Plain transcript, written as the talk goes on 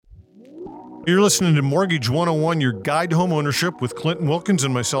You're listening to Mortgage 101, your guide to home ownership with Clinton Wilkins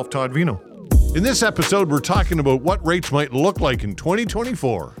and myself, Todd Vino. In this episode, we're talking about what rates might look like in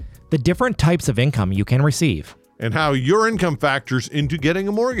 2024. The different types of income you can receive. And how your income factors into getting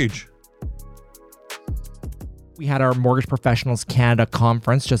a mortgage. We had our Mortgage Professionals Canada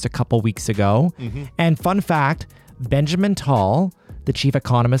conference just a couple weeks ago. And fun fact, Benjamin Tal, the chief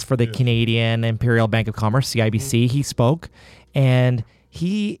economist for the Canadian Imperial Bank of Commerce, CIBC, he spoke. And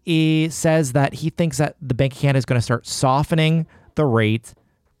he says that he thinks that the Bank of Canada is going to start softening the rates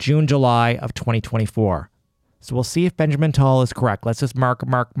June, July of 2024. So we'll see if Benjamin Tal is correct. Let's just mark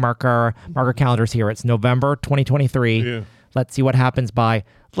our calendars here. It's November 2023. Yeah. Let's see what happens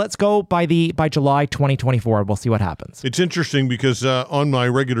let's go by July 2024. We'll see what happens. It's interesting because on my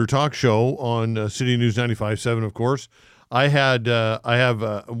regular talk show on City News 95.7, of course, I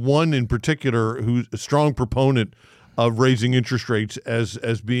have one in particular who's a strong proponent of raising interest rates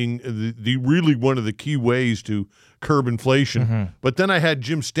as being the really one of the key ways to curb inflation. But then I had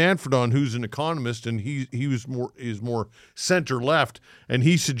Jim Stanford on, who's an economist, and he is more center left, and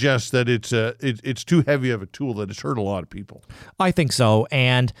he suggests that it's too heavy of a tool, that it's hurt a lot of people. I think so,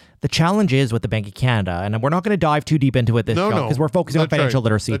 and the challenge is with the Bank of Canada, and we're not going to dive too deep into it this show because we're focusing on financial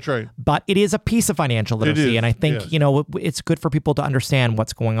literacy. That's right. But it is a piece of financial literacy, and I think it's good for people to understand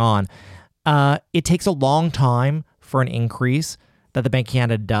what's going on. It takes a long time for an increase that the Bank of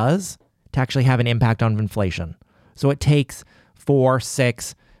Canada does to actually have an impact on inflation. So it takes 4,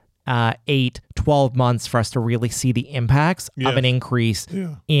 6, 8, 12 months for us to really see the impacts of an increase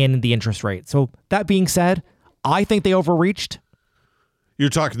in the interest rate. So that being said, I think they overreached. You're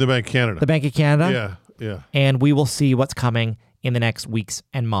talking the Bank of Canada. The Bank of Canada. Yeah. And we will see what's coming in the next weeks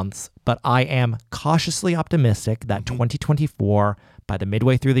and months. But I am cautiously optimistic that 2024, by the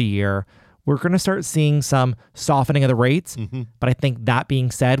midway through the year, we're going to start seeing some softening of the rates. But I think that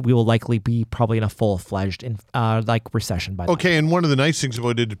being said, we will likely be probably in a full-fledged recession by then. Okay, and one of the nice things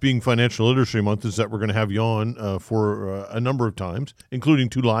about it being Financial Literacy Month is that we're going to have you on for a number of times, including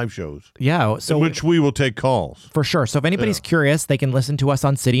 2 live shows. Yeah. So in which we will take calls. For sure. So if anybody's curious, they can listen to us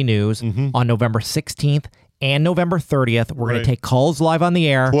on City News on November 16th and November 30th. We're going to take calls live on the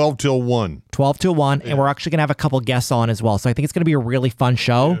air. 12 till 1. 12 till 1. And we're actually going to have a couple guests on as well. So I think it's going to be a really fun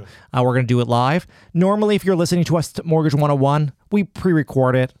show. We're going to do it live. Normally, if you're listening to us Mortgage 101, we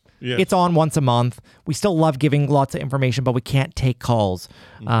pre-record it. It's on once a month. We still love giving lots of information, but we can't take calls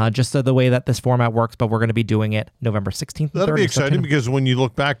just the way that this format works. But we're going to be doing it November 16th and 30th. That'll be exciting because when you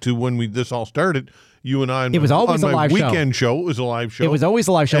look back to when this all started, you and I, it was always on a live weekend show. It was a live show. It was always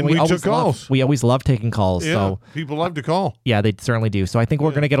a live show. And we took calls. We always love taking calls. Yeah, so people love to call. Yeah, they certainly do. So I think we're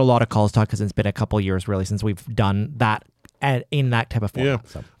going to get a lot of calls, Todd, because it's been a couple of years really since we've done that in that type of format. Yeah.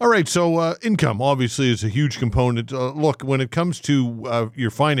 So. All right. So income obviously is a huge component. Look, when it comes to your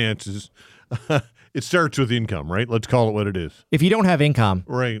finances, it starts with income, right? Let's call it what it is. If you don't have income,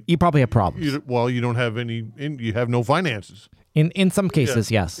 right, you probably have problems. You don't have you have no finances. In some cases,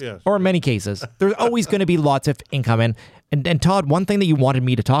 yes. Or in many cases. There's always going to be lots of income. And Todd, one thing that you wanted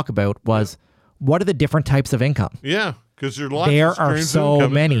me to talk about was what are the different types of income? Yeah, because there are so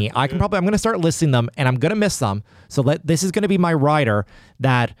many. I'm going to start listing them, and I'm going to miss some. So this is going to be my rider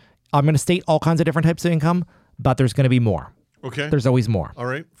that I'm going to state all kinds of different types of income, but there's going to be more. Okay. There's always more. All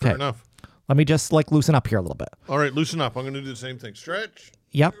right. Fair enough. Let me just loosen up here a little bit. All right, loosen up. I'm going to do the same thing. Stretch.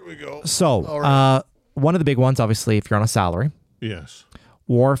 Yep. Here we go. So one of the big ones, obviously, if you're on a salary. Yes.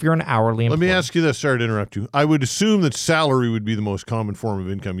 Or if you're an hourly employee. Let me ask you this. Sorry to interrupt you. I would assume that salary would be the most common form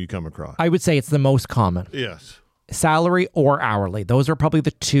of income you come across. I would say it's the most common. Yes. Salary or hourly. Those are probably the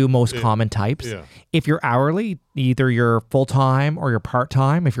 2 most common types. Yeah. If you're hourly, either you're full-time or you're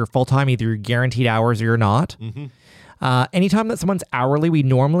part-time. If you're full-time, either you're guaranteed hours or you're not. Anytime that someone's hourly, we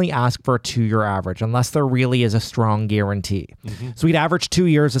normally ask for a 2-year average, unless there really is a strong guarantee. So we'd average 2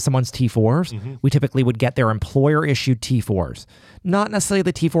 years of someone's T4s. We typically would get their employer-issued T4s. Not necessarily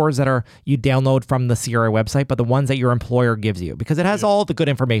the T4s that you download from the CRA website, but the ones that your employer gives you, because it has all the good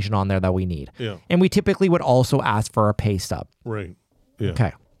information on there that we need. Yeah. And we typically would also ask for a pay stub. Right. Yeah.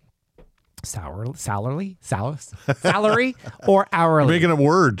 Okay. Salary or hourly? You're making up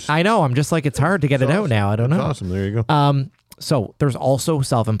words. I know. I'm just it's hard to get it out now. I don't know. Awesome. There you go. So there's also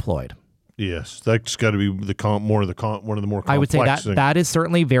self-employed. Yes, that's got to be one of the more complex. I would say that things. that is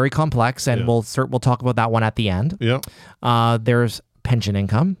certainly very complex, and we'll talk about that one at the end. Yeah. There's pension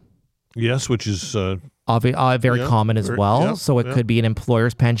income. Yes, which is very common as well. Yeah, so it could be an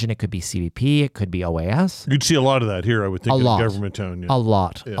employer's pension, it could be CBP, it could be OAS. You'd see a lot of that here, I would think, in government town. Yeah. A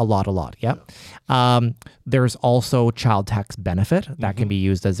lot. Yep. There's also child tax benefit that can be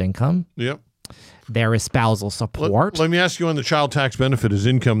used as income. Yep. There is spousal support. Let me ask you on the child tax benefit as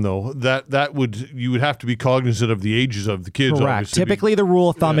income, though. You would have to be cognizant of the ages of the kids. Correct. Obviously, Typically, the rule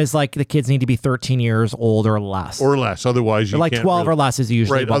of thumb is like the kids need to be 13 years old or less. Otherwise, you like can't 12 or less is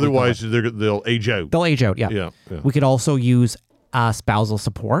usually right. what we Otherwise, call they'll age out. it. They'll age out. Yeah. Yeah. We could also use spousal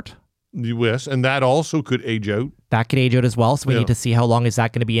support. Yes, and that also could age out. That could age out as well. So we need to see how long is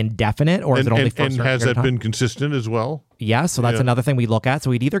that going to be indefinite, or is it only for a certain has period of that time? been consistent as well? Yeah, so that's another thing we look at. So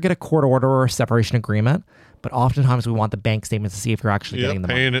we'd either get a court order or a separation agreement, but oftentimes we want the bank statements to see if you're actually getting the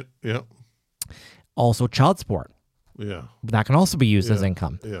money. Paying it. Yeah. Also, child support. Yeah. That can also be used as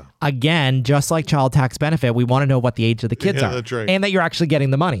income. Yeah. Again, just like child tax benefit, we want to know what the age of the kids are. That's right. And that you're actually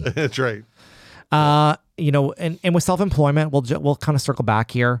getting the money. That's right. And with self-employment, we'll kind of circle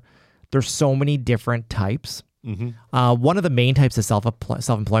back here. There's so many different types. Mm-hmm. One of the main types of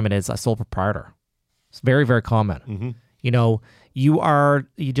self-employment is a sole proprietor. It's very, very common. Mm-hmm.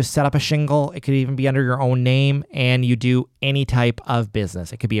 You just set up a shingle. It could even be under your own name, and you do any type of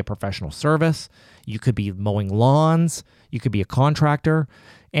business. It could be a professional service. You could be mowing lawns. You could be a contractor.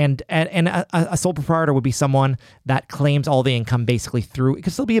 And a sole proprietor would be someone that claims all the income basically through, it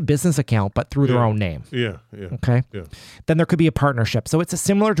could still be a business account, but through their own name. Yeah. Okay. Yeah. Then there could be a partnership. So it's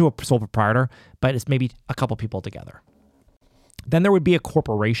similar to a sole proprietor, but it's maybe a couple people together. Then there would be a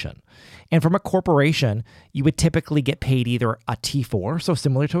corporation. And from a corporation, you would typically get paid either a T4, so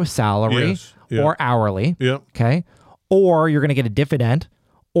similar to a salary, or hourly. Yeah. Okay. Or you're going to get a dividend,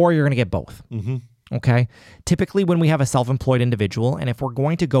 or you're going to get both. Mm-hmm. Okay. Typically, when we have a self-employed individual, and if we're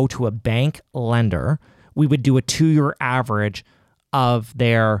going to go to a bank lender, we would do a 2-year average of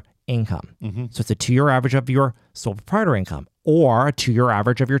their income. Mm-hmm. So it's a 2-year average of your sole proprietor income, or a 2-year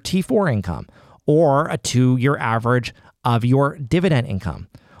average of your T4 income, or a 2-year average of your dividend income,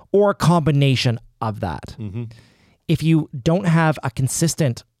 or a combination of that. Mm-hmm. If you don't have a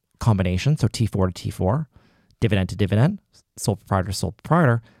consistent combination, so T4 to T4, dividend to dividend, sole proprietor to sole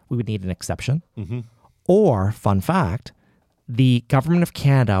proprietor, we would need an exception. Mm-hmm. Or, fun fact, the government of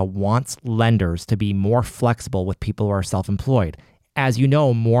Canada wants lenders to be more flexible with people who are self-employed. As you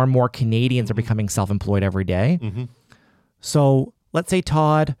know, more and more Canadians are becoming self-employed every day. Mm-hmm. So let's say,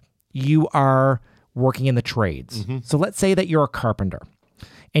 Todd, you are working in the trades. Mm-hmm. So let's say that you're a carpenter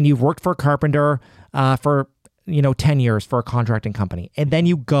and you've worked for a carpenter for 10 years for a contracting company. And then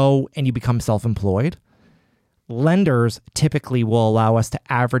you go and you become self-employed. Lenders typically will allow us to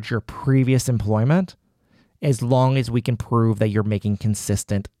average your previous employment as long as we can prove that you're making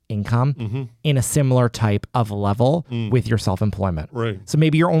consistent income in a similar type of level with your self-employment. Right. So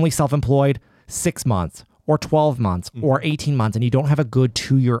maybe you're only self-employed 6 months or 12 months or 18 months and you don't have a good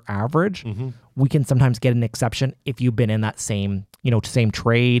 2-year average. We can sometimes get an exception if you've been in that same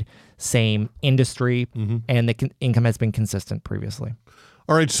trade, same industry, and the income has been consistent previously.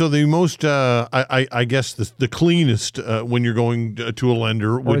 All right, so the most, I guess, the cleanest when you're going to a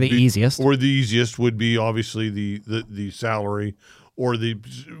lender, Or the easiest would be obviously the salary or the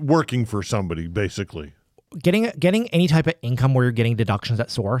working for somebody, basically. Getting any type of income where you're getting deductions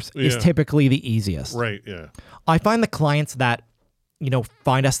at source is typically the easiest. Right. Yeah. I find the clients that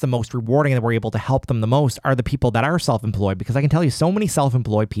find us the most rewarding and that we're able to help them the most are the people that are self-employed, because I can tell you so many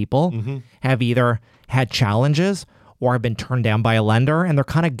self-employed people have either had challenges or have been turned down by a lender, and they're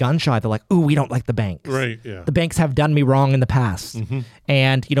kind of gun shy. They're like, ooh, we don't like the banks. Right, yeah. The banks have done me wrong in the past.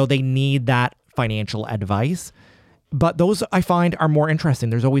 And, they need that financial advice. But those, I find, are more interesting.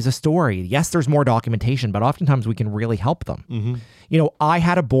 There's always a story. Yes, there's more documentation, but oftentimes we can really help them. I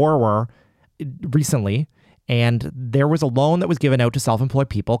had a borrower recently, and there was a loan that was given out to self-employed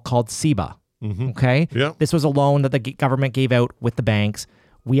people called CEBA. Okay? Yeah. This was a loan that the government gave out with the banks.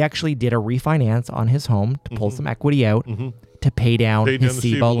 We actually did a refinance on his home to pull some equity out to pay down his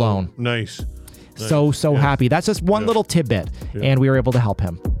CEBA loan. Nice. So happy. That's just one little tidbit, and we were able to help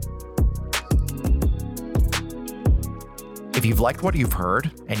him. If you've liked what you've heard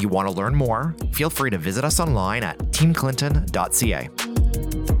and you want to learn more, feel free to visit us online at teamclinton.ca.